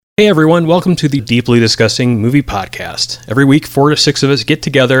Hey everyone, welcome to the Deeply Discussing Movie Podcast. Every week, 4 to 6 of us get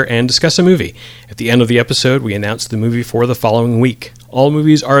together and discuss a movie. At the end of the episode, we announce the movie for the following week. All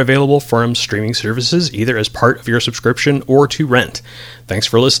movies are available from streaming services, either as part of your subscription or to rent. Thanks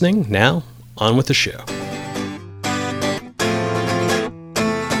for listening. Now, on with the show.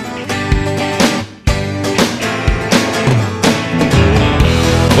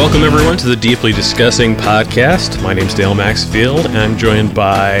 Welcome everyone to the Deeply Discussing Podcast. My name's Dale Maxfield, and I'm joined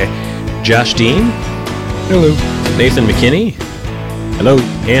by Josh Dean. Hello. Nathan McKinney. Hello.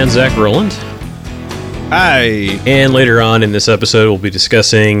 And Zach Rowland. Hi. And later on in this episode, we'll be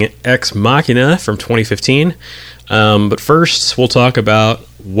discussing Ex Machina from 2015. But first, we'll talk about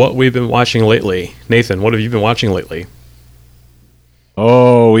what we've been watching lately. Nathan, what have you been watching lately?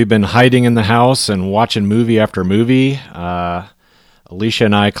 Oh, we've been hiding in the house and watching movie after movie. Alicia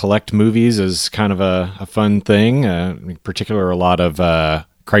and I collect movies as kind of a fun thing, in particular a lot of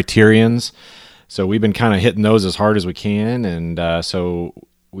Criterions. So we've been kind of hitting those as hard as we can. And so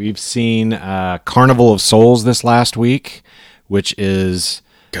we've seen Carnival of Souls this last week, which is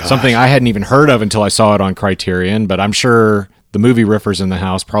something I hadn't even heard of until I saw it on Criterion, but I'm sure the movie riffers in the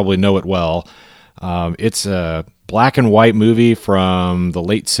house probably know it well. It's a black and white movie from the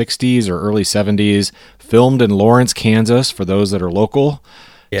late 60s or early 70s, filmed in Lawrence, Kansas, for those that are local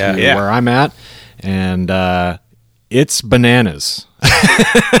to where I'm at. And it's bananas.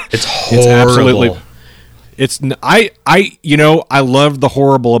 It's horrible. It's absolutely... I loved the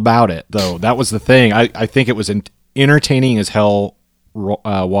horrible about it, though. That was the thing. I think it was entertaining as hell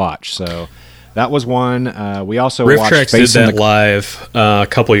watch. So that was one. We also Riff watched Tracks did that live a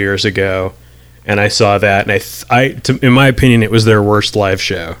couple years ago, and I saw that, and in my opinion, it was their worst live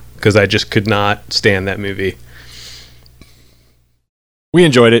show because I just could not stand that movie. We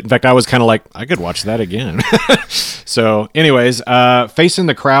enjoyed it. In fact, I was kind of like, I could watch that again. So, anyways, Face in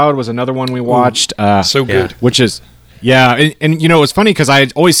the Crowd was another one we watched. So good. Which is, and it was funny because I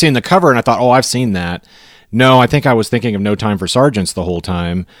had always seen the cover and I thought, oh, I've seen that. No, I think I was thinking of No Time for Sergeants the whole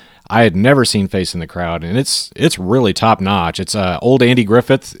time. I had never seen Face in the Crowd, and it's really top notch. It's old Andy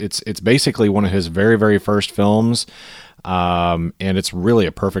Griffith. It's basically one of his very, very first films, and it's really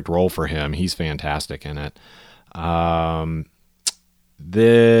a perfect role for him. He's fantastic in it.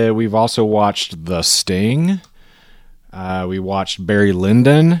 We've also watched The Sting. We watched Barry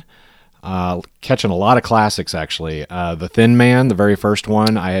Lyndon, catching a lot of classics, actually. The Thin Man, the very first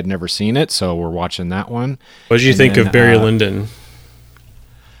one, I had never seen it, so we're watching that one. What did you think of Barry Lyndon?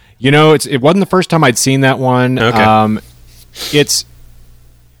 It wasn't the first time I'd seen that one. Okay.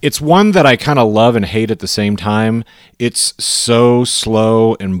 It's one that I kind of love and hate at the same time. It's so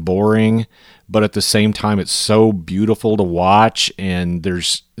slow and boring, but at the same time, it's so beautiful to watch, and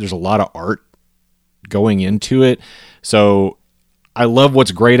there's a lot of art going into it. So I love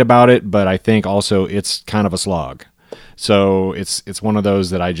what's great about it, but I think also it's kind of a slog. So it's one of those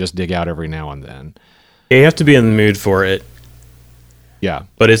that I just dig out every now and then. Yeah, you have to be in the mood for it. Yeah,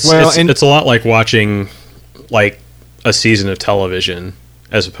 but it's a lot like watching like a season of television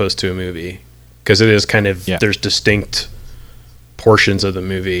as opposed to a movie, because it is kind of there's distinct portions of the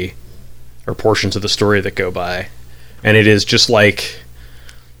movie or portions of the story that go by, and it is just like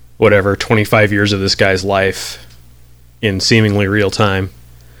 25 years of this guy's life in seemingly real time.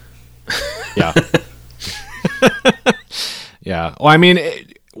 Yeah. Yeah. Well, I mean,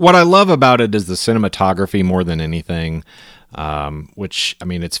 what I love about it is the cinematography more than anything. Which, I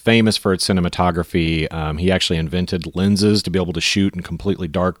mean, it's famous for its cinematography. He actually invented lenses to be able to shoot in completely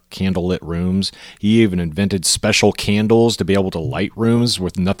dark, candlelit rooms. He even invented special candles to be able to light rooms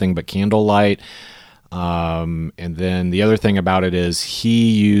with nothing but candlelight. And then the other thing about it is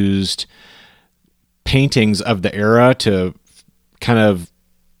he used paintings of the era to kind of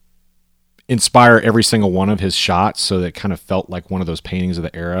inspire every single one of his shots, so that it kind of felt like one of those paintings of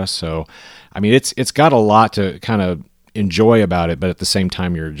the era. So, I mean, it's got a lot to kind of enjoy about it, but at the same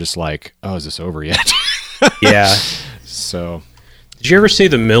time you're just like, oh, is this over yet? Yeah. So did you ever see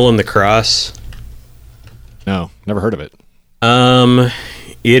The Mill and the Cross? No, never heard of it.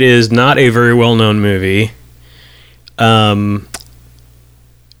 It is not a very well-known movie, but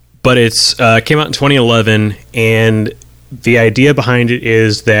it's came out in 2011, and the idea behind it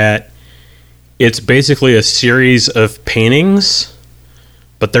is that it's basically a series of paintings,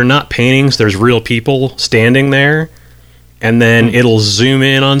 but they're not paintings, there's real people standing there. And then it'll zoom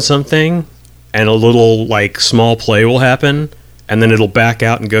in on something, and a little like small play will happen, and then it'll back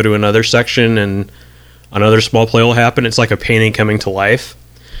out and go to another section, and another small play will happen. It's like a painting coming to life.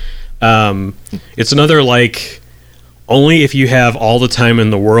 It's another like only if you have all the time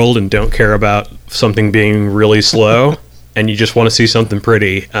in the world and don't care about something being really slow, and you just want to see something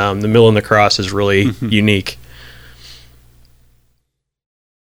pretty, The Mill and the Cross is really unique.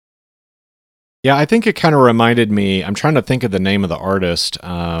 Yeah, I think it kind of reminded me. I'm trying to think of the name of the artist.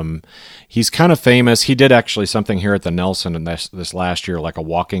 He's kind of famous. He did actually something here at the Nelson in this last year, like a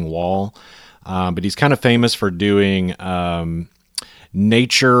walking wall. But he's kind of famous for doing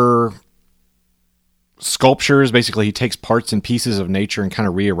nature sculptures. Basically, he takes parts and pieces of nature and kind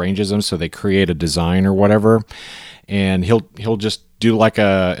of rearranges them so they create a design or whatever. And he'll just do like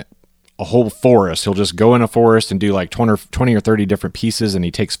a whole forest. He'll just go in a forest and do like 20 or 30 different pieces, and he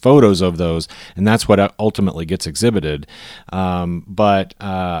takes photos of those, and that's what ultimately gets exhibited. But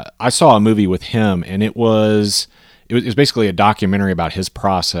I saw a movie with him, and it was basically a documentary about his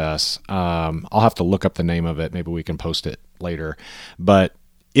process. I'll have to look up the name of it. Maybe we can post it later. But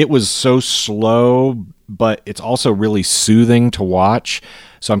it was so slow, but it's also really soothing to watch.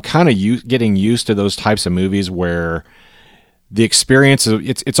 So I'm kind of getting used to those types of movies where the experience of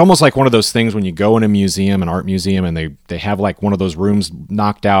it's almost like one of those things when you go in a museum, an art museum, and they have like one of those rooms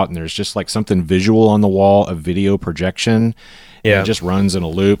knocked out, and there's just like something visual on the wall, a video projection. Yeah, it just runs in a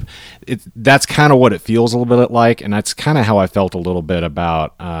loop. That's kind of what it feels a little bit like, and that's kind of how I felt a little bit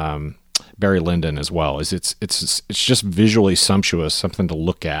about Barry Lyndon as well. It's just visually sumptuous, something to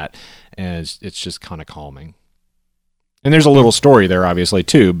look at, and it's just kind of calming. And there's a little story there, obviously,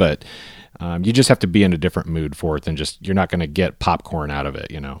 too, but you just have to be in a different mood for it than you're not going to get popcorn out of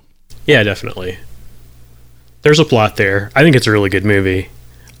it, you know? Yeah, definitely. There's a plot there. I think it's a really good movie.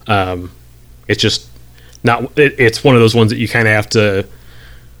 It's just not, it's one of those ones that you kind of have to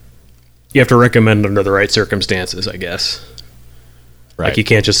recommend under the right circumstances, I guess. Right. Like you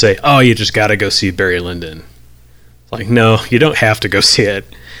can't just say, oh, you just got to go see Barry Lyndon. Like, no, you don't have to go see it.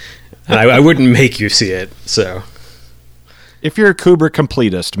 And I wouldn't make you see it, so... If you're a Kubrick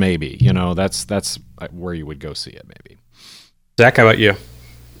completist, maybe, you know, that's where you would go see it, maybe. Zach, how about you?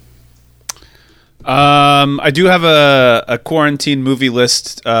 I do have a quarantine movie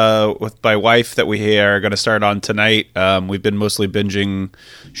list with my wife that we are going to start on tonight. We've been mostly binging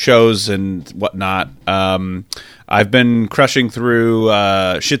shows and whatnot. I've been crushing through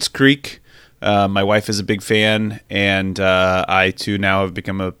Schitt's Creek. My wife is a big fan, and I too now have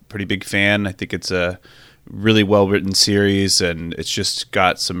become a pretty big fan. I think it's a really well-written series, and it's just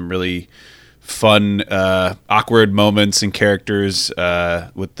got some really fun, awkward moments and characters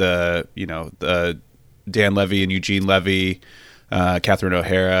with the Dan Levy and Eugene Levy, Catherine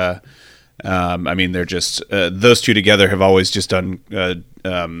O'Hara. I mean, they're just those two together have always just done.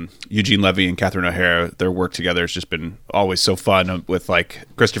 Eugene Levy and Catherine O'Hara, their work together has just been always so fun with like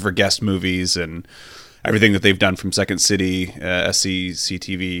Christopher Guest movies and everything that they've done from Second City,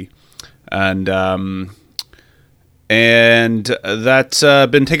 SCCTV, and that's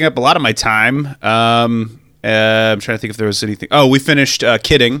been taking up a lot of my time. I'm trying to think if there was anything. Oh, we finished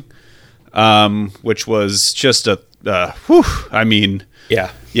Kidding, which was just I mean,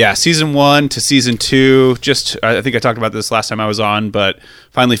 yeah. Season 1 to season 2. Just I think I talked about this last time I was on, but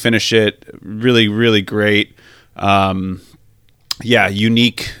finally finished it. Really, really great.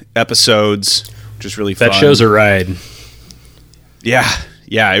 Unique episodes, which is really fun. That show's a ride. Yeah,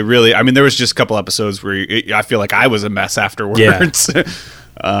 it really. I mean, there was just a couple episodes where I feel like I was a mess afterwards. Yeah.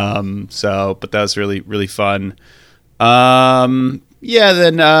 But that was really, really fun.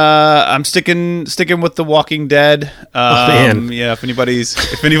 Then I'm sticking with The Walking Dead. Yeah,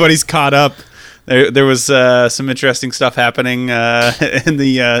 if anybody's caught up, there was some interesting stuff happening in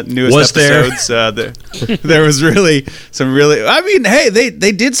the newest episodes. There was really some really. I mean, hey,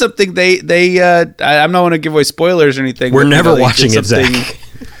 they did something. I'm not want to give away spoilers or anything. We're never watching it, Zach.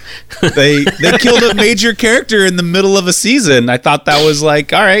 They killed a major character in the middle of a season. I thought that was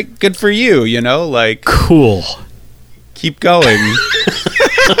like, all right, good for you. You know, like cool. Keep going.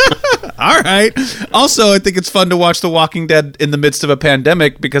 All right. Also, I think it's fun to watch The Walking Dead in the midst of a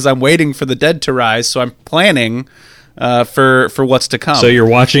pandemic because I'm waiting for the dead to rise. So I'm planning for what's to come. So you're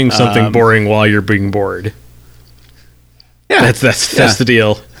watching something boring while you're being bored. Yeah, that's the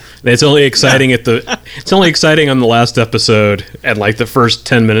deal. And it's only exciting it's only exciting on the last episode and like the first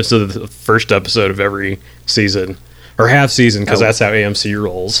 10 minutes of the first episode of every season or half season because that's how AMC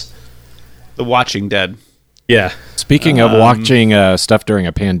rolls. The Watching Dead. Yeah. Speaking of watching stuff during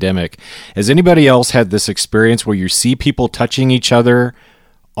a pandemic, has anybody else had this experience where you see people touching each other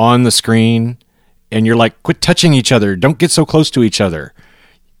on the screen and you're like, quit touching each other. Don't get so close to each other.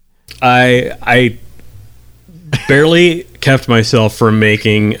 I barely kept myself from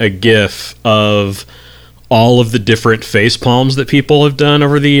making a GIF of all of the different face palms that people have done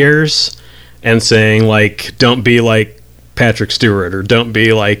over the years and saying like, don't be like Patrick Stewart or don't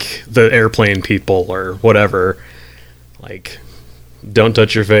be like the airplane people or whatever. Like, don't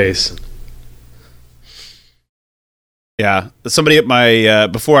touch your face. Yeah, somebody at my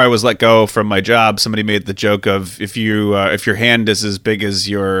before I was let go from my job, somebody made the joke of if your hand is as big as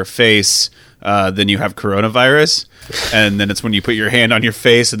your face, then you have coronavirus, and then it's when you put your hand on your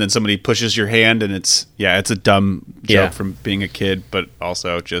face and then somebody pushes your hand, and it's a dumb joke from being a kid, but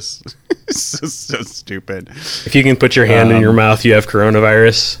also just so stupid. If you can put your hand in your mouth, you have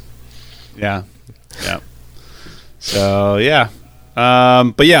coronavirus. Yeah. So yeah.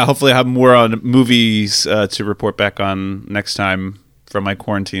 But yeah, hopefully I have more on movies to report back on next time from my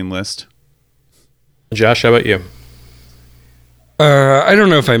quarantine list. Josh, how about you? I don't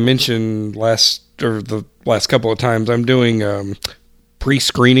know if I mentioned the last couple of times, I'm doing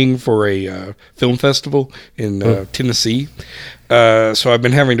pre-screening for a film festival in Tennessee. So I've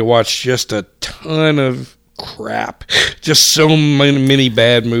been having to watch just a ton of crap, just so many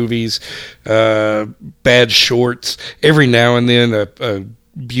bad movies, bad shorts. Every now and then a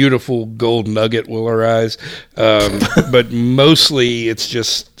beautiful gold nugget will arise, but mostly it's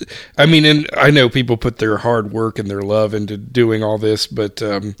just, I mean, and I know people put their hard work and their love into doing all this, but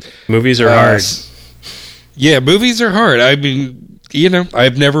movies are hard. Yeah, movies are hard. I mean, you know,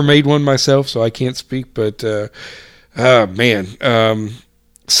 I've never made one myself, so I can't speak, but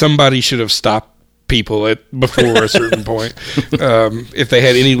somebody should have stopped people before a certain point. If they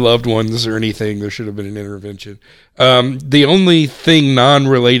had any loved ones or anything, there should have been an intervention. The only thing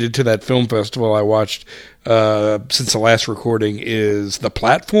non-related to that film festival I watched since the last recording is The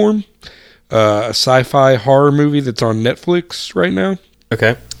Platform, a sci-fi horror movie that's on Netflix right now.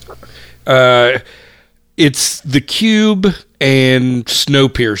 Okay. It's The Cube and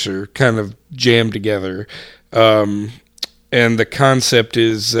Snowpiercer kind of jammed together. And the concept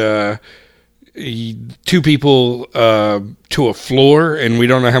is two people to a floor, and we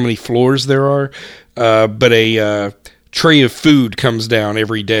don't know how many floors there are, but a tray of food comes down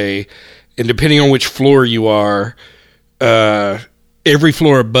every day, and depending on which floor you are, every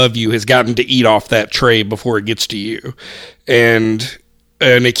floor above you has gotten to eat off that tray before it gets to you, and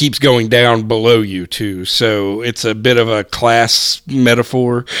it keeps going down below you too, so it's a bit of a class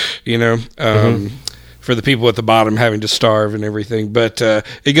metaphor, you know. For the people at the bottom having to starve and everything. But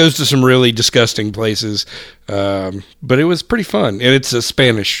it goes to some really disgusting places. But it was pretty fun. And it's a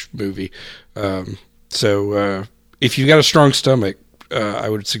Spanish movie. So if you've got a strong stomach, I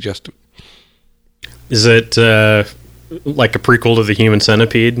would suggest it. Is it like a prequel to The Human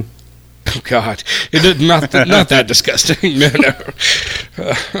Centipede? Oh, God. Not that disgusting. No.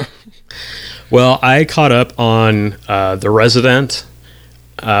 Well, I caught up on The Resident.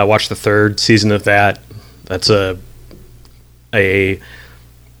 Watched the third season of that. That's a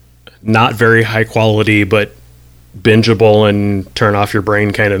not very high quality, but bingeable and turn off your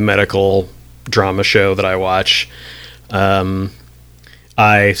brain kind of medical drama show that I watch. I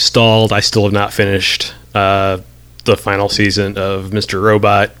stalled. I still have not finished the final season of Mr.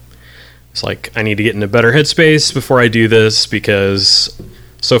 Robot. It's like, I need to get in a better headspace before I do this, because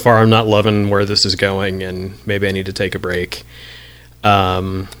so far I'm not loving where this is going, and maybe I need to take a break.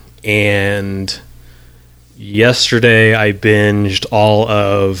 And yesterday I binged all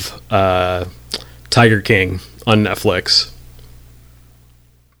of Tiger King on Netflix,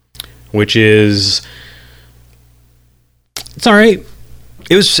 which is, it's all right.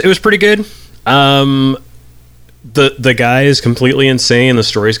 It was pretty good. The guy is completely insane. The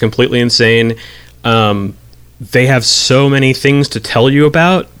story is completely insane. They have so many things to tell you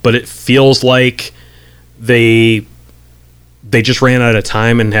about, but it feels like they just ran out of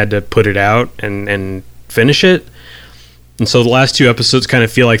time and had to put it out and finish it. And so the last two episodes kind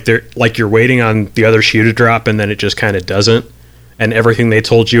of feel like they're like you're waiting on the other shoe to drop, and then it just kind of doesn't. And everything they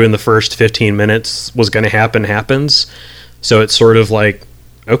told you in the first 15 minutes was going to happen happens. So it's sort of like,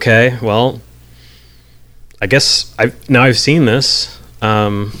 okay, well, I guess I've seen this.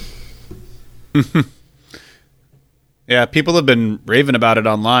 Yeah, people have been raving about it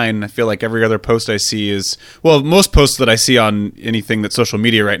online. I feel like every other post I see is, well, most posts that I see on anything that's social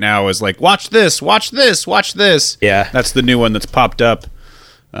media right now is like, watch this, watch this, watch this. Yeah. That's the new one that's popped up.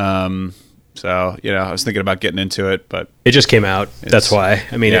 So, you know, I was thinking about getting into it, but it just came out. That's why.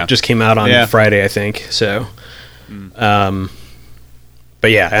 I mean, It just came out on Friday, I think. So, but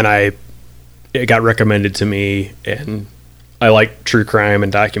yeah, and it got recommended to me, and I like true crime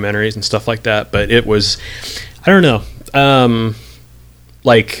and documentaries and stuff like that, but it was, I don't know.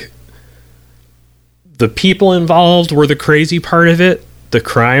 Like, the people involved were the crazy part of it. The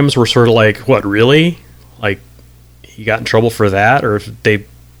crimes were sort of like, what, really? Like, he got in trouble for that? Or if they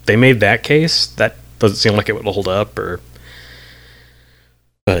made that case? That doesn't seem like it would hold up.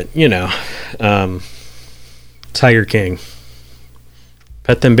 But, you know. Tiger King.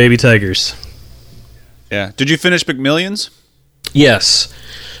 Pet them baby tigers. Yeah. Did you finish McMillions? Yes.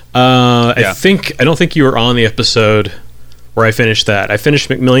 I don't think you were on the episode where I finished that. I finished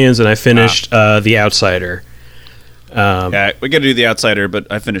McMillions and I finished The Outsider. Yeah, we got to do The Outsider, but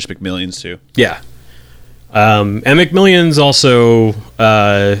I finished McMillions too. Yeah. And McMillions also,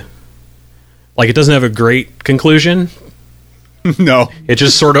 it doesn't have a great conclusion. No. It's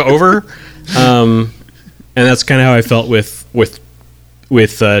just sort of over. And that's kind of how I felt with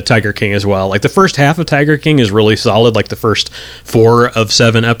Tiger King as well. Like the first half of Tiger King is really solid, like the first 4 of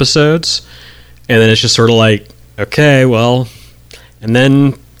 7 episodes. And then it's just sort of like, okay, well, and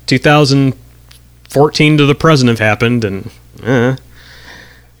then 2014 to the present have happened, and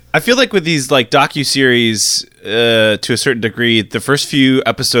I feel like with these like docuseries, to a certain degree, the first few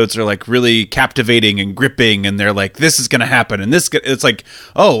episodes are like really captivating and gripping, and they're like, this is going to happen, and it's like,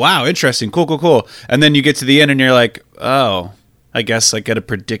 oh wow, interesting, cool. And then you get to the end and you're like, oh, I guess I could have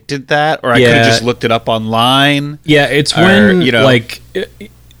predicted that, or I could have just looked it up online. Yeah, it's when,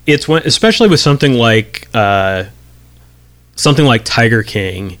 it's when, especially with something like Tiger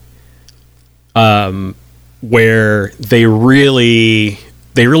King, where they really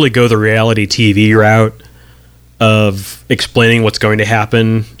go the reality TV route of explaining what's going to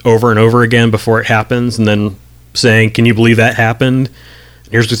happen over and over again before it happens, and then saying, "Can you believe that happened?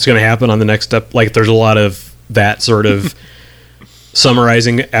 Here's what's going to happen on the next step." Like, there's a lot of that sort of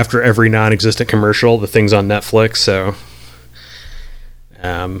summarizing after every non-existent commercial, the things on Netflix. So,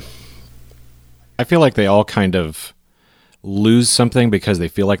 I feel like they all kind of lose something because they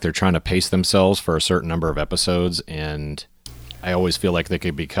feel like they're trying to pace themselves for a certain number of episodes, and I always feel like they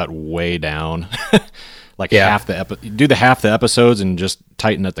could be cut way down. Half the episodes and just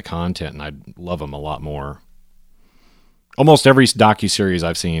tighten up the content, and I'd love them a lot more. Almost every docuseries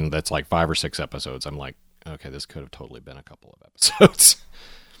I've seen that's like 5 or 6 episodes, I'm like, okay, this could have totally been a couple of episodes.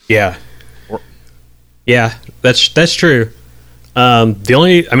 Yeah. That's true. The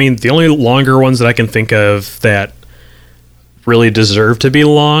only longer ones that I can think of that really deserve to be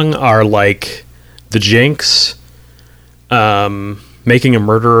long are like The Jinx, Making a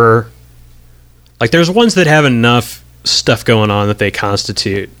Murderer. Like, there's ones that have enough stuff going on that they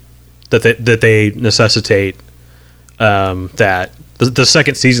constitute, that they necessitate, that the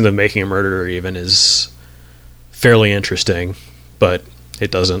second season of Making a Murderer even is fairly interesting, but it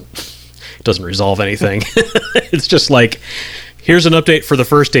doesn't resolve anything. It's just like, here's an update for the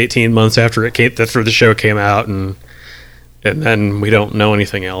first 18 months after the show came out, and then we don't know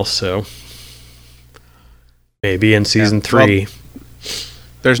anything else. So maybe in season 3. Well,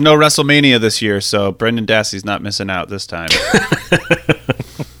 there's no WrestleMania this year, so Brendan Dassey's not missing out this time.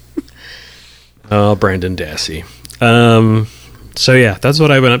 Oh, Brendan Dassey. So yeah, that's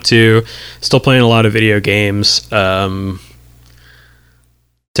what I've been up to. Still playing a lot of video games.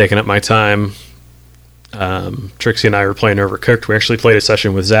 Taking up my time. Trixie and I were playing Overcooked. We actually played a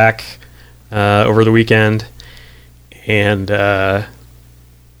session with Zach over the weekend. And my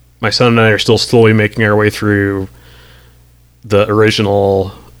son and I are still slowly making our way through the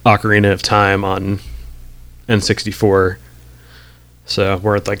original Ocarina of Time on N64. So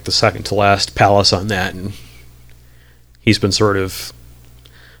we're at like the second to last palace on that, and he's been sort of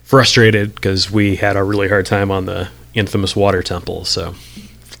frustrated because we had a really hard time on the infamous water temple. So,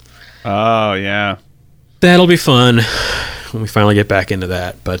 oh yeah, that'll be fun when we finally get back into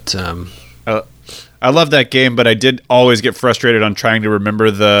that. But I love that game, but I did always get frustrated on trying to remember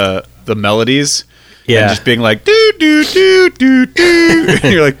the melodies. Yeah, and just being like do do do do do.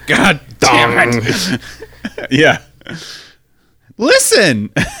 And you're like, God damn it! Yeah, listen,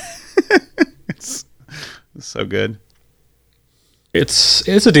 it's so good. It's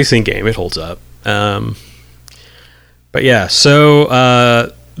a decent game. It holds up. But yeah, so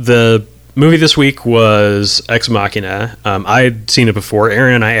the movie this week was Ex Machina. I'd seen it before.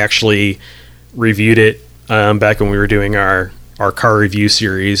 Aaron and I actually reviewed it back when we were doing our car review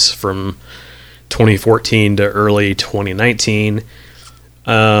series from 2014 to early 2019.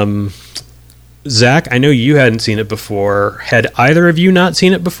 Zach, I know you hadn't seen it before. Had either of you not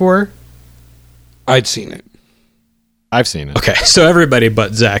seen it before? I'd seen it. I've seen it. Okay, so everybody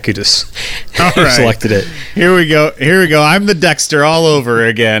but Zach who just All right. selected it. Here we go. I'm the Dexter all over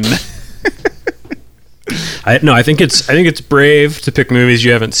again. I think it's brave to pick movies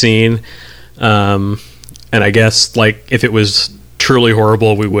you haven't seen. And I guess, like, if it was truly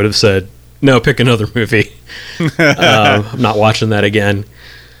horrible, we would have said, no, pick another movie. I'm not watching that again.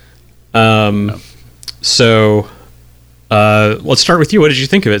 So let's start with you. What did you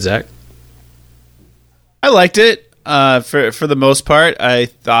think of it, Zach? I liked it. For the most part, I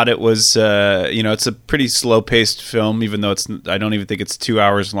thought it was it's a pretty slow paced film, even though I don't even think it's 2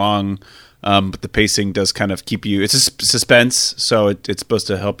 hours long. But the pacing does kind of keep you. It's a suspense, so it's supposed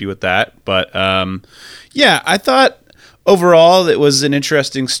to help you with that. But I thought overall it was an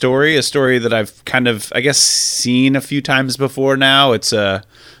interesting story, a story that I've kind of, I guess, seen a few times before now. It's the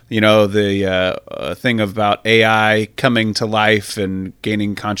thing about AI coming to life and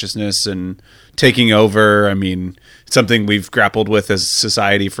gaining consciousness and taking over. I mean, it's something we've grappled with as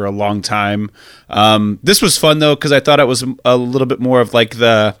society for a long time. This was fun though, because I thought it was a little bit more of like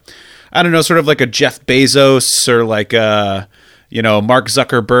sort of like a Jeff Bezos or like a, Mark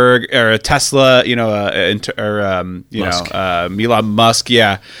Zuckerberg or a Tesla, Elon Musk.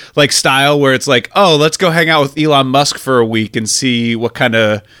 Yeah. Like style where it's like, oh, let's go hang out with Elon Musk for a week and see what kind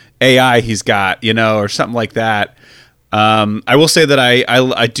of AI he's got, or something like that. I will say that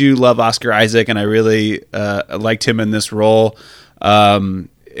I do love Oscar Isaac, and I really liked him in this role.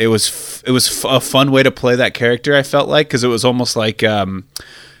 It was a fun way to play that character, I felt like, because it was almost like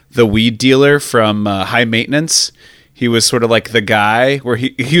the weed dealer from High Maintenance. He was sort of like the guy where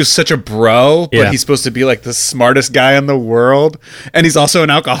he was such a bro, but he's supposed to be like the smartest guy in the world, and he's also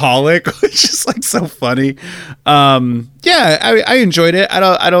an alcoholic, which is like so funny. I enjoyed it.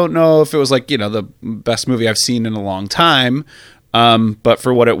 I don't know if it was like the best movie I've seen in a long time, but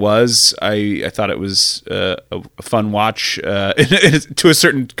for what it was, I thought it was a fun watch to a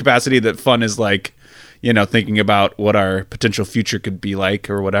certain capacity. That fun is like thinking about what our potential future could be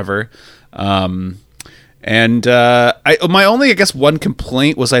like or whatever. And my only, I guess, one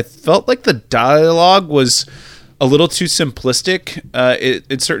complaint was I felt like the dialogue was a little too simplistic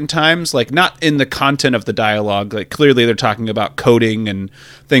at certain times, like not in the content of the dialogue. Like clearly they're talking about coding and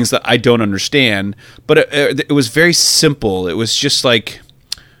things that I don't understand, but it was very simple. It was just like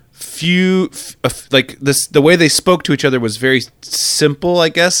the way they spoke to each other was very simple, I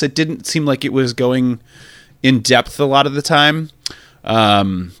guess. It didn't seem like it was going in depth a lot of the time.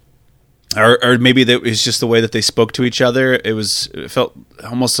 Or maybe that was just the way that they spoke to each other. It felt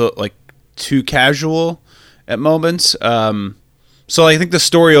almost like too casual at moments. So I think the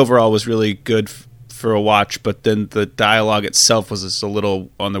story overall was really good for a watch, but then the dialogue itself was just a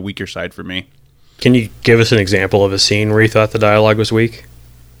little on the weaker side for me. Can you give us an example of a scene where you thought the dialogue was weak?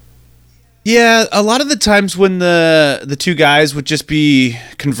 Yeah, a lot of the times when the two guys would just be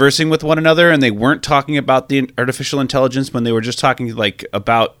conversing with one another and they weren't talking about the artificial intelligence, when they were just talking like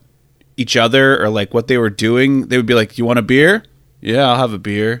about each other or like what they were doing, they would be like, "You want a beer?" "Yeah, I'll have a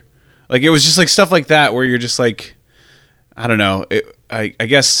beer." Like it was just like stuff like that where you're just like, I don't know. I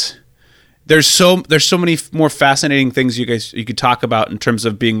guess there's so many more fascinating things you could talk about in terms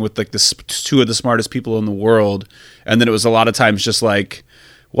of being with like the two of the smartest people in the world, and then it was a lot of times just like,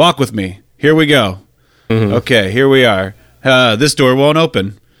 "Walk with me. Here we go. Mm-hmm. Okay, here we are. This door won't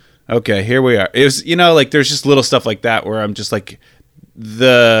open. Okay, here we are." It was like there's just little stuff like that where I'm just like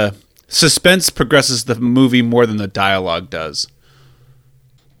the suspense progresses the movie more than the dialogue does.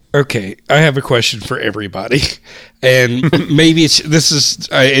 Okay, I have a question for everybody, and maybe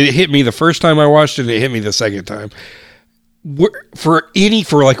it hit me the first time I watched it, and it hit me the second time. For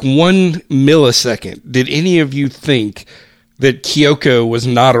like 1 millisecond, did any of you think that Kyoko was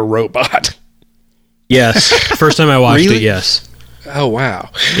not a robot? Yes, first time I watched it, yes. Oh wow,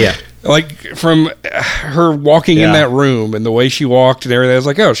 yeah. Like from her walking in that room and the way she walked and everything, I was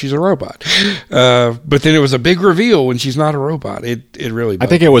like, "Oh, she's a robot." But then it was a big reveal when she's not a robot. It really. I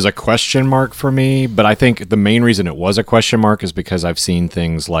think it was a question mark for me, but I think the main reason it was a question mark is because I've seen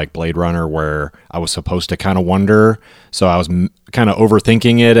things like Blade Runner where I was supposed to kind of wonder, so I was kind of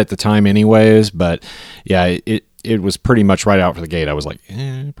overthinking it at the time, anyways. But yeah, it was pretty much right out for the gate. I was like,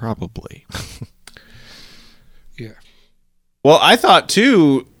 probably. Yeah. Well, I thought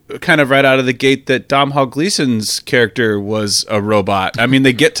too, kind of right out of the gate, that Domhnall Gleeson's character was a robot. I mean,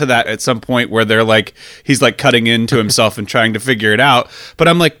 they get to that at some point where they're like, he's like cutting into himself and trying to figure it out. But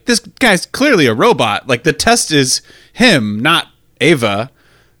I'm like, this guy's clearly a robot. Like the test is him, not Ava.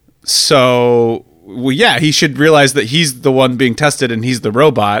 So, well, yeah, he should realize that he's the one being tested and he's the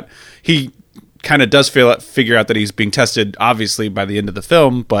robot. He kind of does figure out that he's being tested, obviously, by the end of the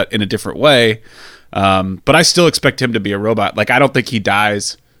film, but in a different way. But I still expect him to be a robot. Like, I don't think he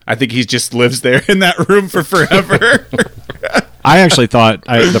dies. I think he just lives there in that room for forever. I actually thought,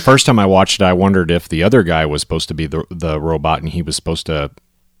 the first time I watched it, I wondered if the other guy was supposed to be the robot and he was supposed to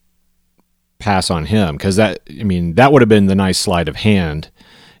pass on him. Because that would have been the nice sleight of hand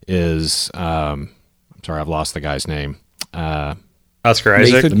is, I'm sorry, I've lost the guy's name. Oscar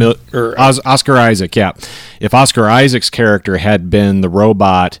Isaac? Oscar Isaac, yeah. If Oscar Isaac's character had been the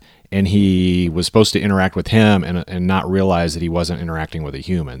robot and he was supposed to interact with him and not realize that he wasn't interacting with a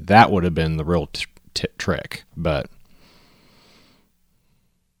human. That would have been the real trick. But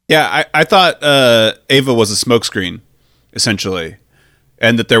yeah, I thought Ava was a smokescreen, essentially,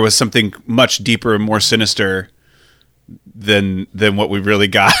 and that there was something much deeper and more sinister than what we really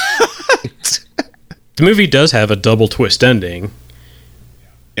got. The movie does have a double twist ending.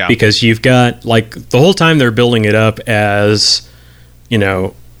 Yeah. Because you've got, like, the whole time they're building it up as, you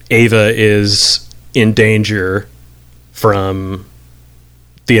know, Ava is in danger from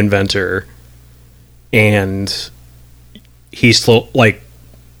the inventor, and he's like,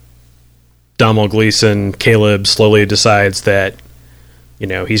 Domhnall Gleeson, Caleb slowly decides that, you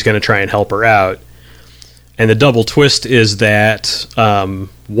know, he's going to try and help her out. And the double twist is that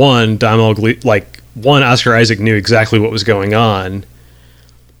one, Oscar Isaac knew exactly what was going on,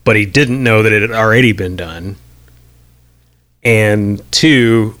 but he didn't know that it had already been done. And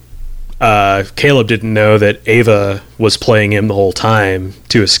two, Caleb didn't know that Ava was playing him the whole time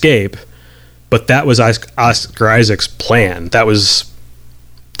to escape, but that was Oscar Isaac's plan. That was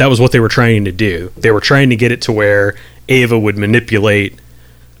what they were trying to do. They were trying to get it to where Ava would manipulate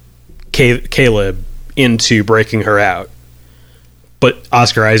Caleb into breaking her out. But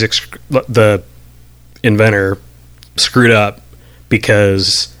Oscar Isaac, the inventor, screwed up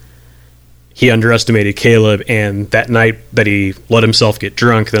because he underestimated Caleb, and that night that he let himself get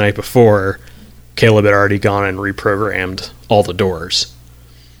drunk the night before, Caleb had already gone and reprogrammed all the doors.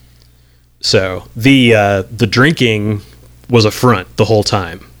 So the drinking was a front the whole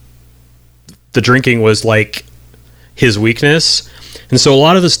time. The drinking was like his weakness. And so a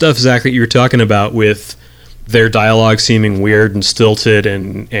lot of the stuff, Zach, that you were talking about with their dialogue seeming weird and stilted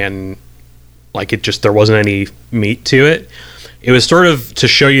and like it just, there wasn't any meat to it. It was sort of to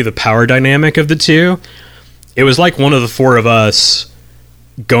show you the power dynamic of the two. It was like one of the four of us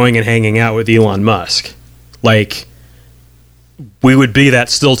going and hanging out with Elon Musk. Like, we would be that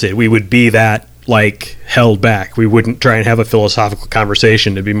stilted. We would be that, like, held back. We wouldn't try and have a philosophical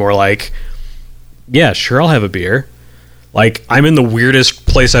conversation. It'd be more like, yeah, sure, I'll have a beer. Like, I'm in the weirdest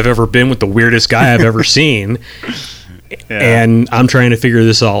place I've ever been with the weirdest guy I've ever seen. Yeah. And I'm trying to figure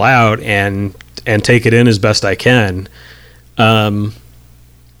this all out and take it in as best I can. And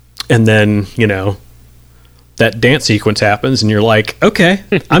then, you know, that dance sequence happens and you're like, okay,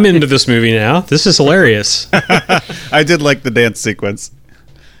 I'm into this movie now. This is hilarious. I did like the dance sequence.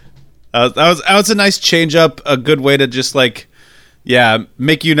 That was a nice change up, a good way to just like, yeah,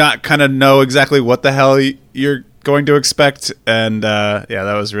 make you not kind of know exactly what the hell you're going to expect. And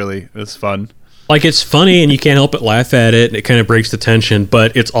that was fun. Like, it's funny and you can't help but laugh at it. And it kind of breaks the tension,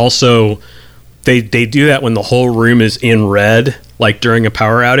 but it's also, they do that when the whole room is in red, like during a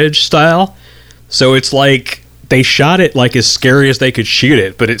power outage style. So it's like they shot it like as scary as they could shoot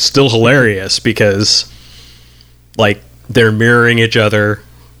it, but it's still hilarious because like they're mirroring each other.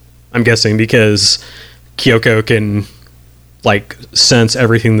 I'm guessing because Kyoko can like sense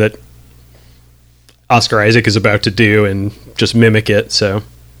everything that Oscar Isaac is about to do and just mimic it. So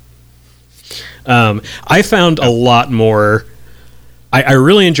I found a lot more. I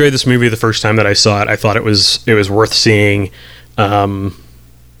really enjoyed this movie the first time that I saw it. I thought it was worth seeing in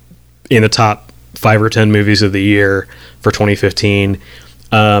the top 5 or 10 movies of the year for 2015.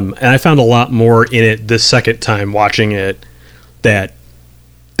 And I found a lot more in it the second time watching it, that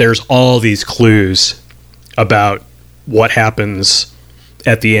there's all these clues about what happens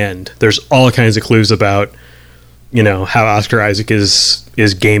at the end. There's all kinds of clues about, you know, how Oscar Isaac is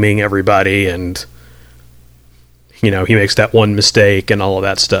gaming everybody, and you know, he makes that one mistake and all of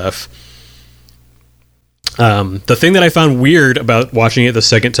that stuff. The thing that I found weird about watching it the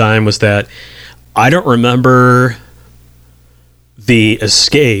second time was that I don't remember the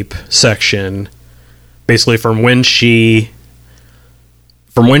escape section, basically from when she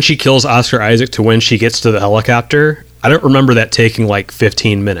kills Oscar Isaac to when she gets to the helicopter. I don't remember that taking like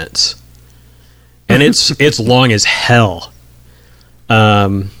 15 minutes. And it's long as hell.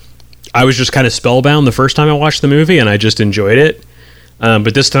 I was just kind of spellbound the first time I watched the movie, and I just enjoyed it.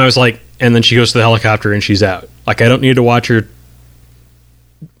 But this time I was like, and then she goes to the helicopter and she's out. Like, I don't need to watch her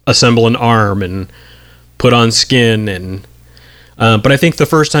assemble an arm and put on skin. And but I think the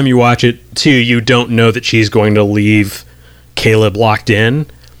first time you watch it, too, you don't know that she's going to leave Caleb locked in.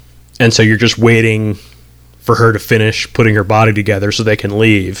 And so you're just waiting for her to finish putting her body together so they can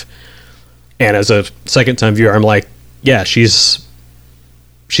leave. And as a second-time viewer, I'm like, yeah, she's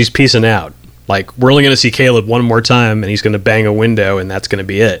peacing out. Like, we're only going to see Caleb one more time, and he's going to bang a window, and that's going to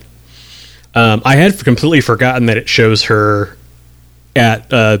be it. I had completely forgotten that it shows her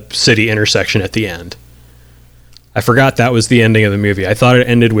at a city intersection at the end. I forgot that was the ending of the movie. I thought it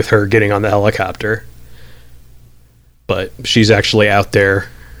ended with her getting on the helicopter. But she's actually out there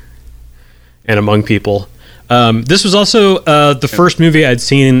and among people. This was also the first movie I'd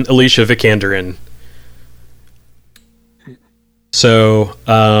seen Alicia Vikander in. So,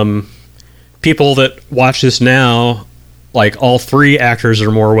 people that watch this now, like all three actors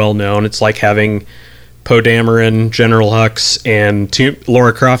are more well known. It's like having Poe Dameron, General Hux, and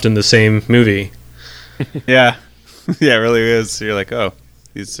Laura Croft in the same movie. Yeah. Yeah, it really is. You're like, oh,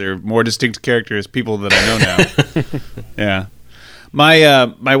 these are more distinct characters, people that I know now. Yeah.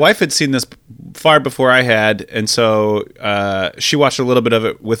 My wife had seen this far before I had, and so she watched a little bit of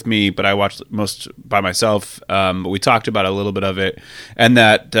it with me, but I watched most by myself. But we talked about a little bit of it, and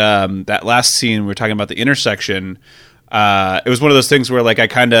that last scene we were talking about the intersection. It was one of those things where like I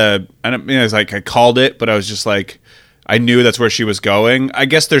called it, but I was just like, I knew that's where she was going. I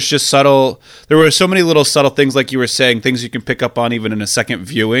guess there were so many little subtle things, like you were saying, things you can pick up on even in a second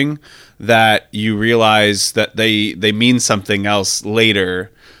viewing, that you realize that they mean something else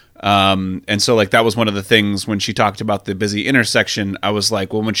later. And so like that was one of the things when she talked about the busy intersection. I was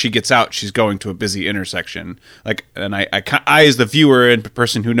like, well, when she gets out, she's going to a busy intersection. Like, and I as the viewer and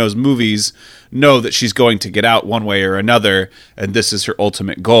person who knows movies know that she's going to get out one way or another, and this is her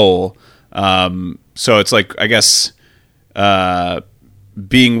ultimate goal. So it's like, I guess,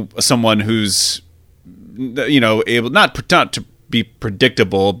 being someone who's, able not to be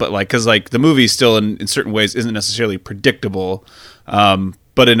predictable, but like, cause like the movie still in certain ways isn't necessarily predictable.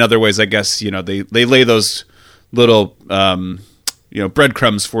 But in other ways, I guess, they lay those little,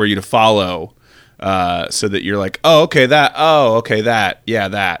 breadcrumbs for you to follow, so that you're like, that.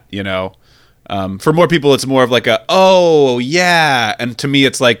 For more people, it's more of like oh yeah. And to me,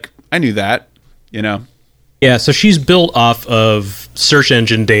 it's like, I knew that, Yeah, so she's built off of search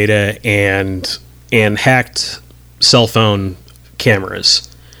engine data and hacked cell phone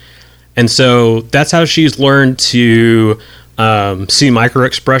cameras. And so that's how she's learned to see micro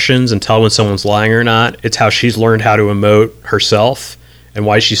expressions and tell when someone's lying or not. It's how she's learned how to emote herself and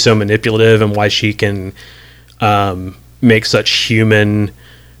why she's so manipulative and why she can make such human...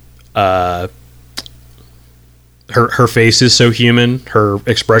 her face is so human. Her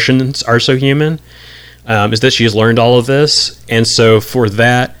expressions are so human. Is that she's learned all of this. And so for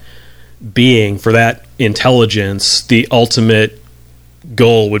that intelligence, the ultimate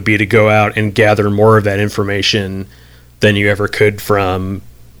goal would be to go out and gather more of that information than you ever could from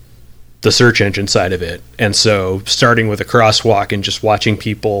the search engine side of it. And so starting with a crosswalk and just watching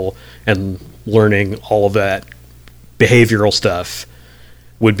people and learning all of that behavioral stuff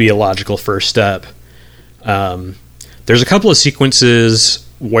would be a logical first step. There's a couple of sequences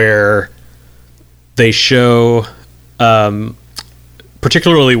where they show,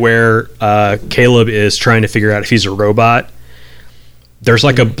 particularly where Caleb is trying to figure out if he's a robot. There's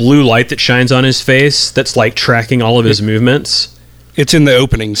like a blue light that shines on his face that's like tracking all of his movements. It's in the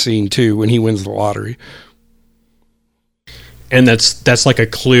opening scene too when he wins the lottery. And that's like a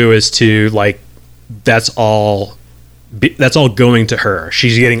clue as to like that's all going to her.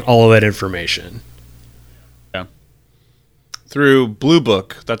 She's getting all of that information. Yeah. Through Blue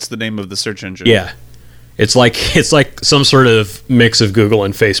Book, that's the name of the search engine. Yeah. It's like some sort of mix of Google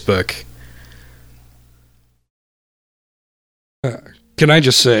and Facebook. Can I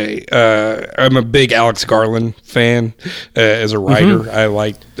just say, I'm a big Alex Garland fan as a writer.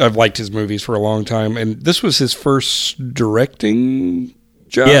 Mm-hmm. I've liked his movies for a long time, and this was his first directing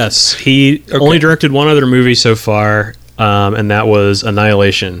job. Yes, he only directed one other movie so far, and that was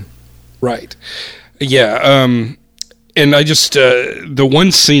Annihilation. Right. Yeah. And I just the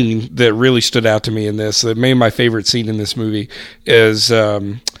one scene that really stood out to me in this, that made my favorite scene in this movie, is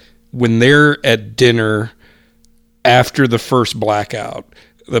when they're at dinner after the first blackout,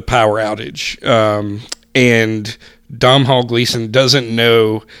 the power outage, and Domhnall Gleeson doesn't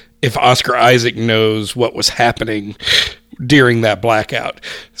know if Oscar Isaac knows what was happening during that blackout.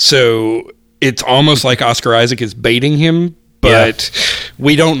 So it's almost like Oscar Isaac is baiting him, but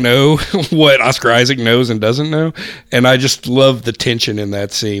we don't know what Oscar Isaac knows and doesn't know. And I just love the tension in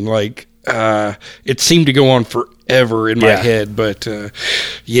that scene. Like, it seemed to go on forever in my head, but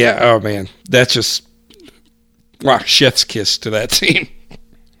oh man, that's just... wow, chef's kiss to that scene.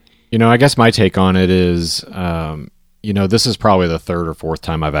 I guess my take on it is, this is probably the third or fourth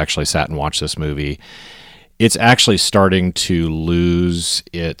time I've actually sat and watched this movie. It's actually starting to lose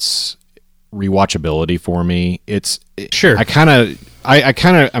its rewatchability for me. Sure. I'm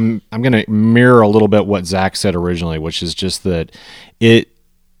going to mirror a little bit what Zach said originally, which is just that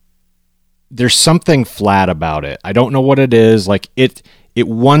there's something flat about it. I don't know what it is. Like it it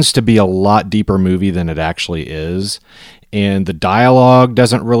wants to be a lot deeper movie than it actually is. And the dialogue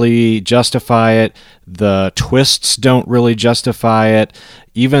doesn't really justify it. The twists don't really justify it.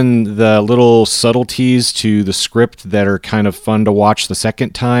 Even the little subtleties to the script that are kind of fun to watch the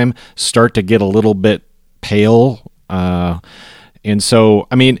second time start to get a little bit pale. And so,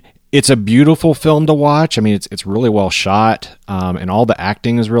 I mean, it's a beautiful film to watch. I mean, it's really well shot, and all the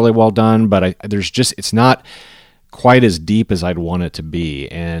acting is really well done. But it's not quite as deep as I'd want it to be.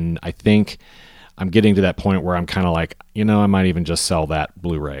 And I think I'm getting to that point where I'm kind of like, I might even just sell that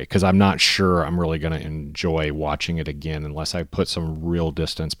Blu-ray, because I'm not sure I'm really going to enjoy watching it again unless I put some real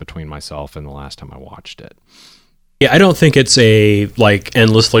distance between myself and the last time I watched it. Yeah, I don't think it's a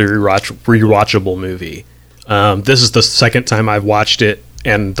endlessly rewatchable movie. This is the second time I've watched it,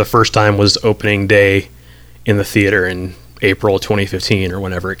 and the first time was opening day in the theater in April 2015 or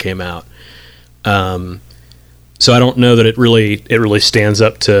whenever it came out. So I don't know that it really stands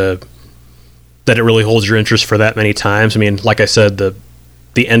up to that. It really holds your interest for that many times. I mean, like I said, the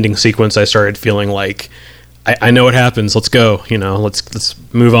ending sequence, I started feeling like I know what happens. Let's go. Let's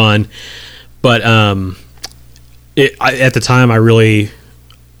move on. But at the time, I really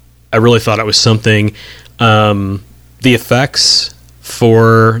thought it was something. The effects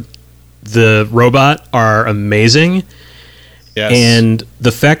for the robot are amazing. Yes. And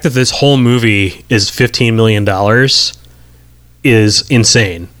the fact that this whole movie is $15 million is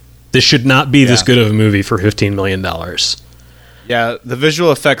insane. This should not be this good of a movie for $15 million. Yeah, the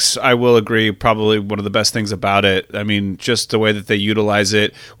visual effects, I will agree, probably one of the best things about it. I mean, just the way that they utilize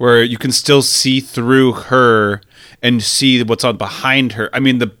it, where you can still see through her and see what's on behind her. I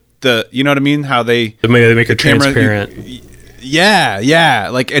mean, the you know what I mean? How they make her transparent.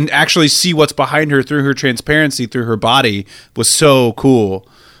 Yeah. And actually see what's behind her through her transparency, through her body, was so cool.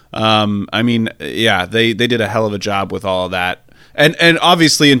 I mean, yeah, they did a hell of a job with all of that. And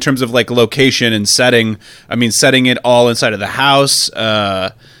obviously in terms of location and setting, I mean, setting it all inside of the house,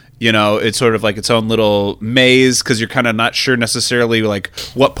 it's sort of like its own little maze, because you're kind of not sure necessarily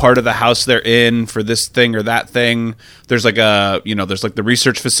what part of the house they're in for this thing or that thing. There's there's the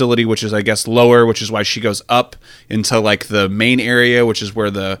research facility, which is, I guess, lower, which is why she goes up into the main area, which is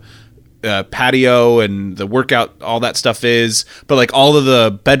where the patio and the workout, all that stuff is. But all of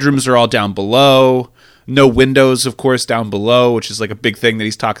the bedrooms are all down below. No windows, of course, down below, which is a big thing that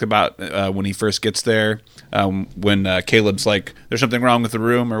he's talked about when he first gets there. When Caleb's like, "There's something wrong with the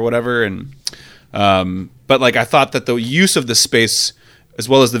room" or whatever, and but I thought that the use of the space as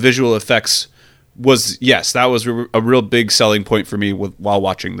well as the visual effects that was a real big selling point for me while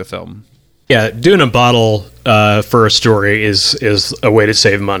watching the film. Yeah, doing a bottle for a story is a way to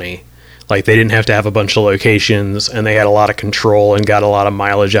save money. They didn't have to have a bunch of locations, and they had a lot of control and got a lot of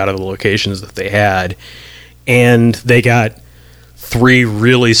mileage out of the locations that they had. And they got 3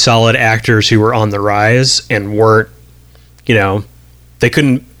 really solid actors who were on the rise and weren't, I don't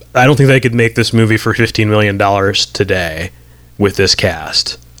think they could make this movie for $15 million today with this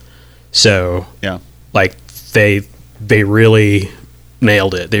cast. So, yeah, they really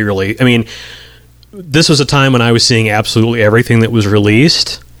nailed it. This was a time when I was seeing absolutely everything that was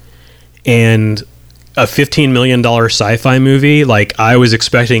released. And a $15 million sci-fi movie, I was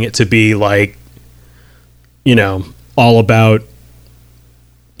expecting it to be all about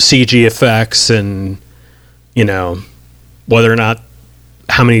CG effects and, whether or not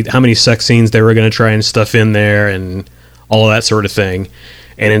how many sex scenes they were going to try and stuff in there and all of that sort of thing.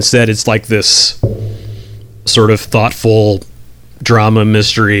 And instead it's this sort of thoughtful drama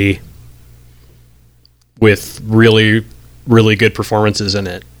mystery with really, really good performances in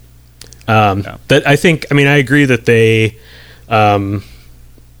it. That I agree that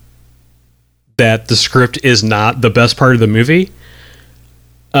that the script is not the best part of the movie,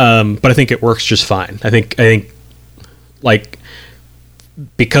 but I think it works just fine. I think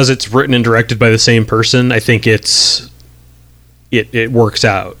because it's written and directed by the same person, I think it works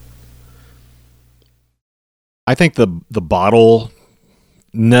out. I think the bottle-ness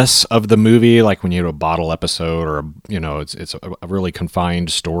of the movie, when you do a bottle episode or it's a really confined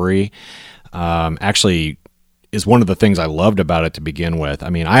story, actually is one of the things I loved about it to begin with. I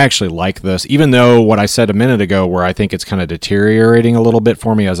mean, I actually like this, even though what I said a minute ago, where I think it's kind of deteriorating a little bit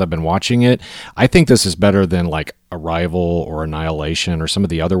for me as I've been watching it. I think this is better than Arrival or Annihilation or some of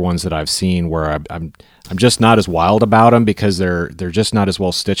the other ones that I've seen, where I'm just not as wild about them because they're just not as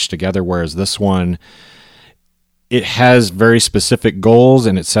well stitched together. Whereas this one, it has very specific goals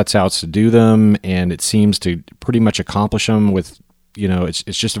and it sets out to do them, and it seems to pretty much accomplish them with, it's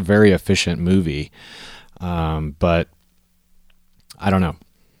just a very efficient movie. But I don't know.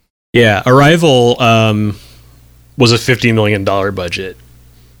 Yeah, Arrival was a $50 million budget,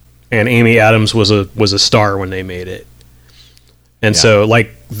 and Amy Adams was a star when they made it. And so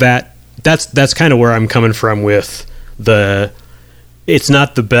like that's kind of where I'm coming from with it's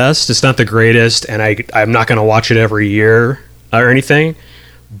not the best, it's not the greatest, and I'm not going to watch it every year or anything,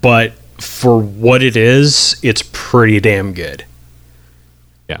 but for what it is, it's pretty damn good.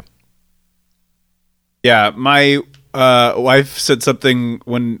 Yeah, my wife said something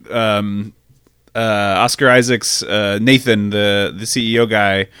when Oscar Isaac's Nathan, the CEO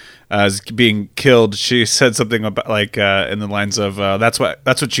guy, is being killed. She said something about like in the lines of that's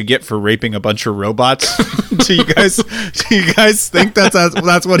what you get for raping a bunch of robots. do you guys think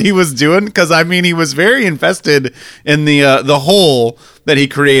that's what he was doing? Because I mean, he was very invested in the whole that he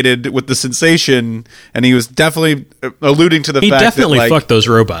created with the sensation, and he was definitely alluding to the fact definitely that, like, fucked those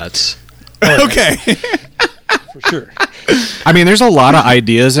robots. Okay. For sure. I mean, there's a lot of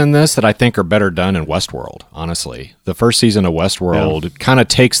ideas in this that I think are better done in Westworld, honestly. The first season of Westworld kind of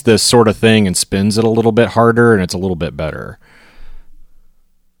takes this sort of thing and spins it a little bit harder, and it's a little bit better.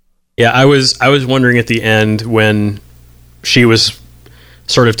 Yeah, I was wondering at the end when she was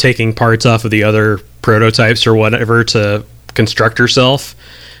sort of taking parts off of the other prototypes or whatever to construct herself.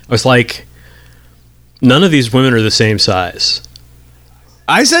 I was like, none of these women are the same size.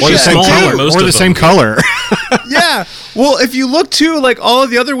 I said Or the that same too. color. Most or of the them. same color. Yeah. Well, if you look too, like all of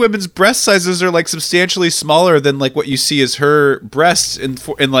the other women's breast sizes are like substantially smaller than like what you see as her breasts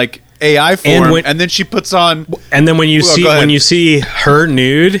in like AI form, and then she puts on. And then when you Well, go ahead. see her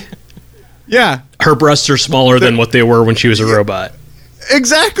nude, Yeah. her breasts are smaller than what they were when she was a robot.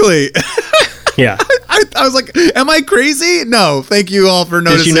 Exactly. Yeah. I was like, am I crazy? No. Thank you all for Did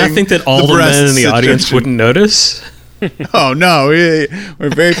noticing. you not think that all the men in the audience wouldn't notice? Oh no, we're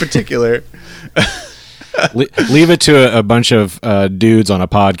very particular. Leave it to a bunch of dudes on a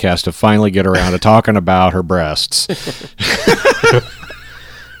podcast to finally get around to talking about her breasts.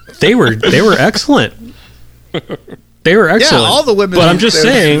 They were excellent. They were excellent. Yeah, all the women. But I'm just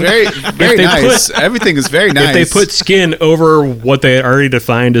they're saying, very they nice. Everything is very nice. if they put skin over what they had already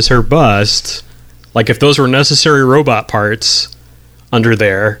defined as her bust, like if those were necessary robot parts under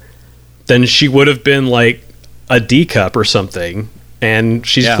there, then she would have been like a D cup or something, and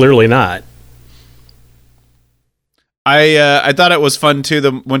she's clearly not. I thought it was fun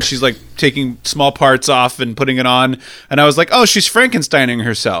too when she's like taking small parts off and putting it on, and I was like, oh, she's Frankensteining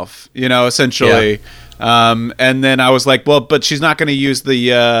herself, essentially. Yeah. And then I was like, well, but she's not going to use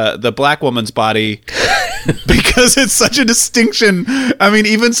the black woman's body because it's such a distinction. I mean,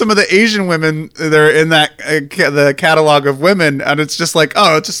 even some of the Asian women, they're in that the catalog of women, and it's just like,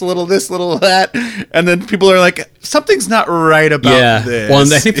 oh, it's just a little this, little that, and then people are like, something's not right about this. Well,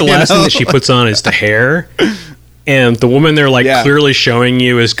 and I think the last thing that she puts on is the hair. And the woman they're like clearly showing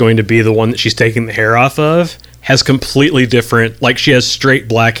you is going to be the one that she's taking the hair off of has completely different, like she has straight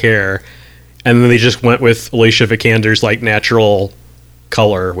black hair, and then they just went with Alicia Vikander's like natural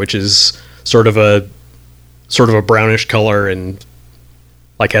color, which is sort of a brownish color and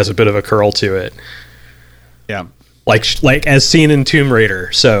like has a bit of a curl to it. Yeah, like as seen in Tomb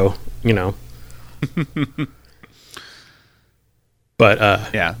Raider. So but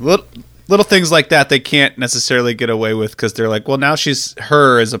yeah. Little things like that they can't necessarily get away with because they're like, well, now she's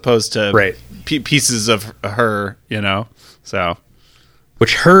her as opposed to pieces of her, So,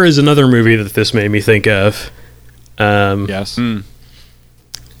 which Her is another movie that this made me think of. Yes, which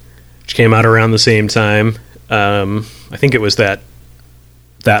came out around the same time. I think it was that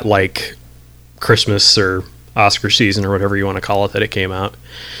like Christmas or Oscar season or whatever you want to call it that it came out.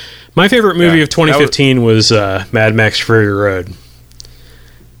 My favorite movie of 2015 was Mad Max Fury Road.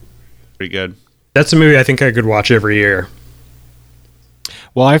 Pretty good. That's a movie I think I could watch every year.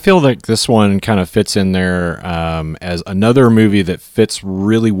 Well, I feel like this one kind of fits in there as another movie that fits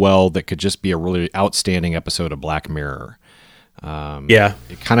really well that could just be a really outstanding episode of Black Mirror. Yeah.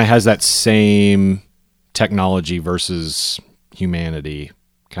 It kind of has that same technology versus humanity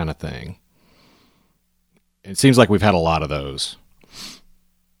kind of thing. It seems like we've had a lot of those.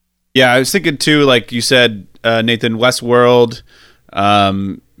 Yeah, I was thinking too, like you said, Nathan, Westworld,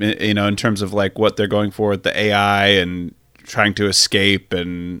 in terms of like what they're going for with the AI and trying to escape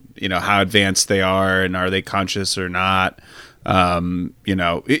and, how advanced they are and are they conscious or not. Even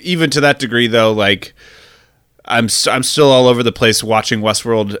to that degree though, like I'm still all over the place watching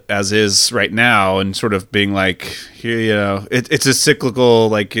Westworld as is right now and sort of being like, it's a cyclical,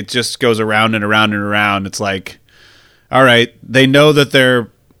 like it just goes around and around and around. It's like, all right, they know that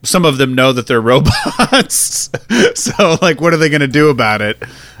some of them know that they're robots. So like, what are they going to do about it?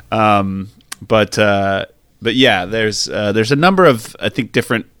 But yeah, there's a number of, I think,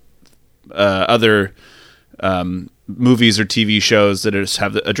 different, other, movies or TV shows that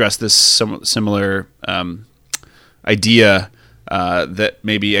have addressed this similar idea that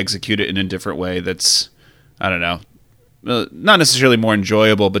maybe execute it in a different way. That's, I don't know, not necessarily more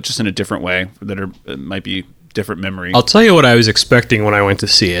enjoyable, but just in a different way might be different memory. I'll tell you what I was expecting when I went to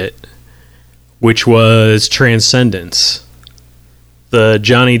see it, which was Transcendence, the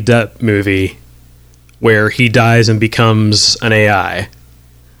Johnny Depp movie where he dies and becomes an AI.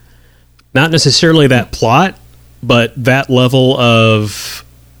 Not necessarily that plot, but that level of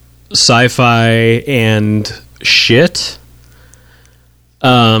sci-fi and shit.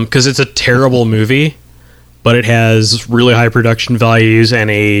 Because it's a terrible movie, but it has really high production values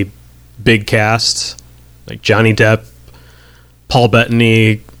and a big cast. Like Johnny Depp, Paul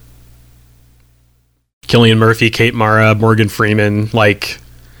Bettany, Cillian Murphy, Kate Mara, Morgan Freeman,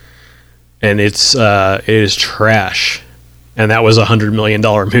 and it is trash. And that was $100 million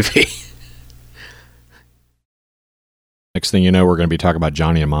movie. Next thing you know, we're going to be talking about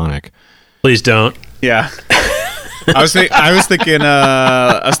Johnny Mnemonic. Please don't. Yeah. I was thinking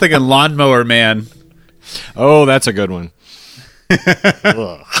Lawnmower Man. Oh, that's a good one.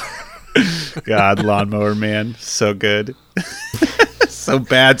 God, Lawnmower Man, so good. So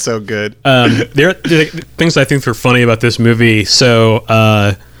bad, so good. There are things I think are funny about this movie.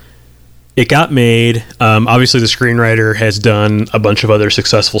 So it got made. Obviously, the screenwriter has done a bunch of other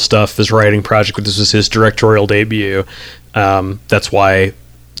successful stuff. His writing project, this was his directorial debut. That's why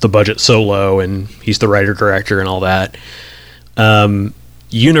the budget's so low, and he's the writer-director and all that.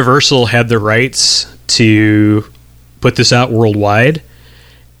 Universal had the rights to put this out worldwide,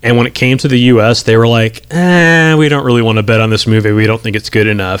 and when it came to the U.S., they were like, we don't really want to bet on this movie. We don't think it's good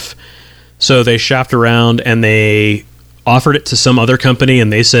enough. So they shopped around, and they offered it to some other company,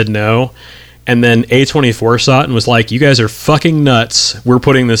 and they said no. And then A24 saw it and was like, you guys are fucking nuts. We're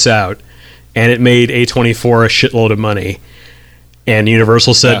putting this out. And it made A24 a shitload of money. And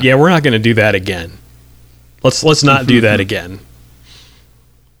Universal said, yeah, we're not going to do that again. Let's not do that again.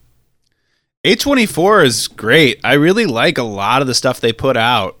 A24 is great. I really like a lot of the stuff they put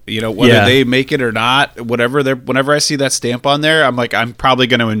out. You know, whether they make it or not, whenever I see that stamp on there, I'm like, I'm probably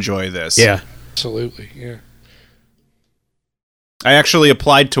going to enjoy this. Yeah. Absolutely, yeah. I actually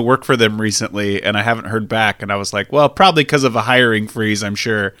applied to work for them recently, and I haven't heard back. And I was like, well, probably because of a hiring freeze, I'm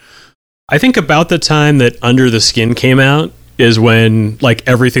sure. I think about the time that Under the Skin came out is when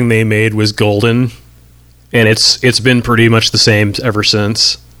everything they made was golden, and it's been pretty much the same ever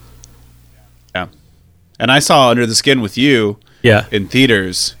since. Yeah, and I saw Under the Skin with you, in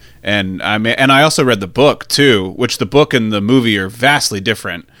theaters, and I also read the book too, which the book and the movie are vastly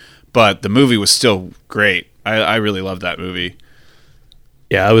different, but the movie was still great. I really loved that movie.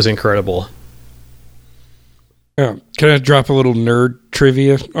 Yeah, it was incredible. Can I drop a little nerd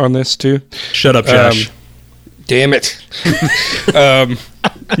trivia on this too? Shut up, Josh. Damn it.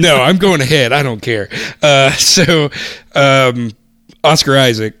 No, I'm going ahead. I don't care. Oscar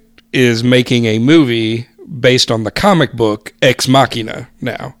Isaac is making a movie based on the comic book Ex Machina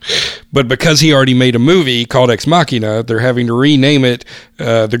now. But because he already made a movie called Ex Machina, they're having to rename it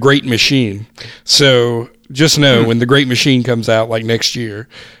The Great Machine. So just know when The Great Machine comes out next year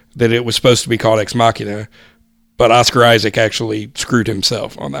that it was supposed to be called Ex Machina, but Oscar Isaac actually screwed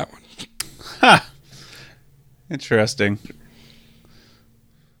himself on that one. Ha! Interesting.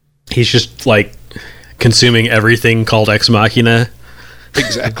 He's just consuming everything called Ex Machina.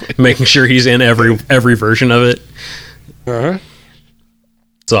 Exactly. Making sure he's in every version of it. Uh-huh.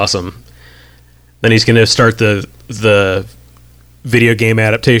 It's awesome. Then he's going to start the video game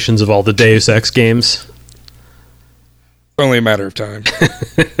adaptations of all the Deus Ex games. Only a matter of time.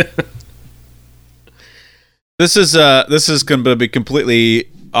 This is going to be completely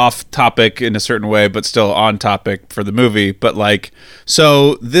off topic in a certain way, but still on topic for the movie. But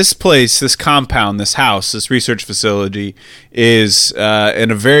so this place, this compound, this house, this research facility is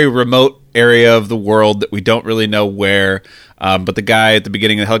in a very remote area of the world that we don't really know where. But the guy at the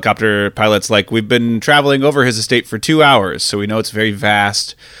beginning, the helicopter pilot's like, we've been traveling over his estate for 2 hours, so we know it's very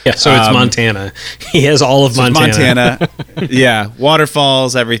vast. Yeah, so it's Montana. He has all of Montana. Yeah,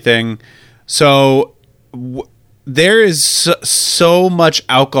 waterfalls, everything. So there is so much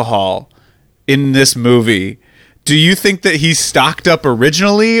alcohol in this movie. Do you think that he's stocked up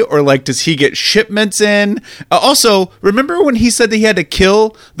originally, or does he get shipments in? Also, remember when he said that he had to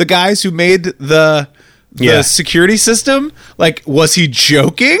kill the guys who made the security system? Was he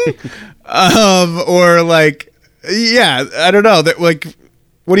joking? Or I don't know. That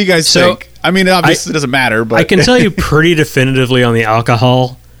what do you guys think? I mean, obviously it doesn't matter, but I can tell you pretty definitively on the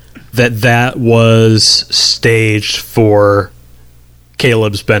alcohol that was staged for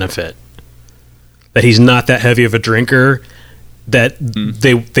Caleb's benefit. that he's not that heavy of a drinker, that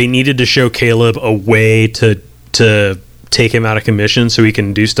they needed to show Caleb a way to take him out of commission so he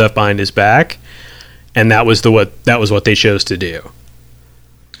can do stuff behind his back, and that was what they chose to do.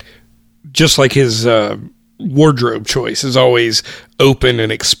 Just like his wardrobe choice is always open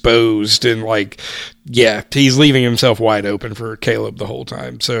and exposed, and he's leaving himself wide open for Caleb the whole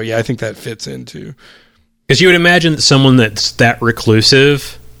time. So yeah, I think that fits into. Because you would imagine that someone that's that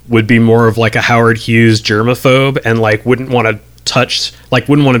reclusive would be more of like a Howard Hughes germaphobe, and like wouldn't want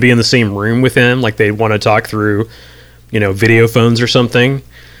to be in the same room with him. Like they'd want to talk through, video phones or something.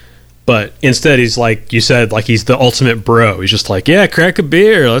 But instead, he's like you said, like he's the ultimate bro. He's just like, yeah, crack a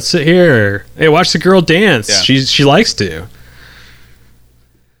beer. Let's sit here. Hey, watch the girl dance. Yeah. She likes to.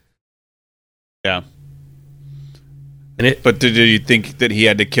 Yeah. But did you think that he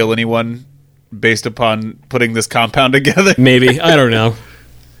had to kill anyone based upon putting this compound together? Maybe. I don't know.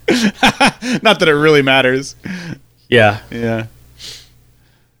 Not that it really matters. Yeah. Yeah.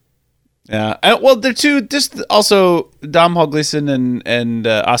 Yeah. Well, they're just also Domhnall Gleeson and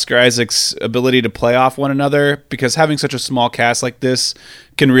Oscar Isaac's ability to play off one another, because having such a small cast like this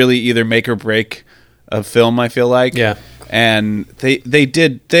can really either make or break a film, I feel like. Yeah. And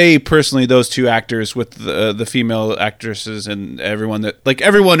they personally, those two actors with the female actresses and everyone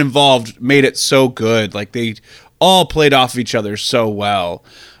involved made it so good. Like they all played off of each other so well.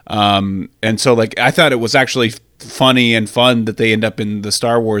 And so I thought it was actually funny and fun that they end up in the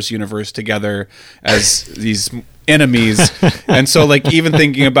Star Wars universe together as these enemies. And so even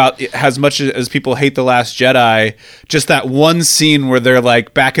thinking about as much as people hate The Last Jedi, just that one scene where they're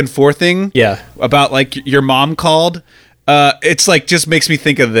back and forthing about your mom called, it's just makes me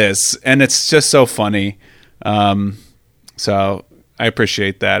think of this, and it's just so funny. So I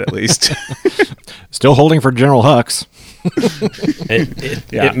appreciate that, at least. Still holding for General Hux.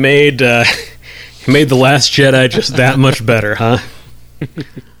 It made The Last Jedi just that much better, huh?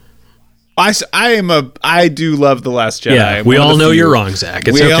 I do love The Last Jedi. Yeah, we all know you're wrong, Zach.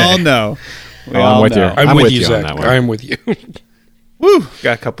 It's we okay. all know. I'm with you. I'm with you, on Zach. that one. I'm with you. Woo!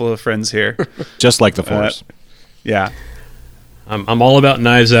 Got a couple of friends here. Just like the Force. Yeah. I'm all about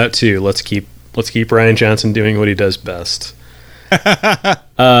Knives Out too. Let's keep Rian Johnson doing what he does best.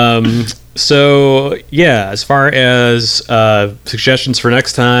 So yeah, as far as suggestions for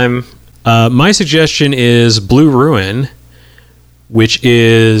next time, my suggestion is Blue Ruin, which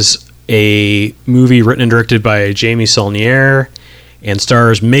is a movie written and directed by Jamie Saulnier and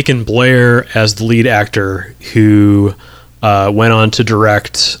stars Macon Blair as the lead actor, who went on to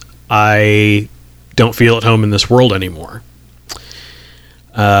direct I Don't Feel at Home in This World Anymore.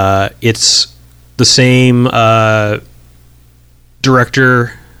 It's the same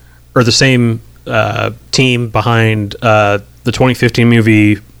director, or the same team behind the 2015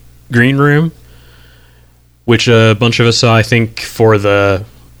 movie Green Room, which a bunch of us saw, I think, for the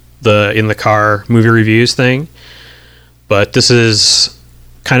In the Car movie reviews thing. But this is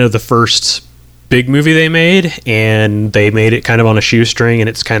kind of the first big movie they made, and they made it kind of on a shoestring, and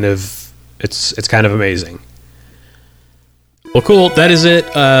it's kind of amazing. Well, cool. That is it.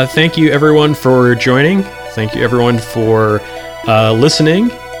 Thank you, everyone, for joining. Thank you, everyone, for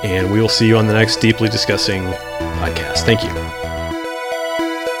listening. And we will see you on the next Deeply Discussing podcast. Thank you.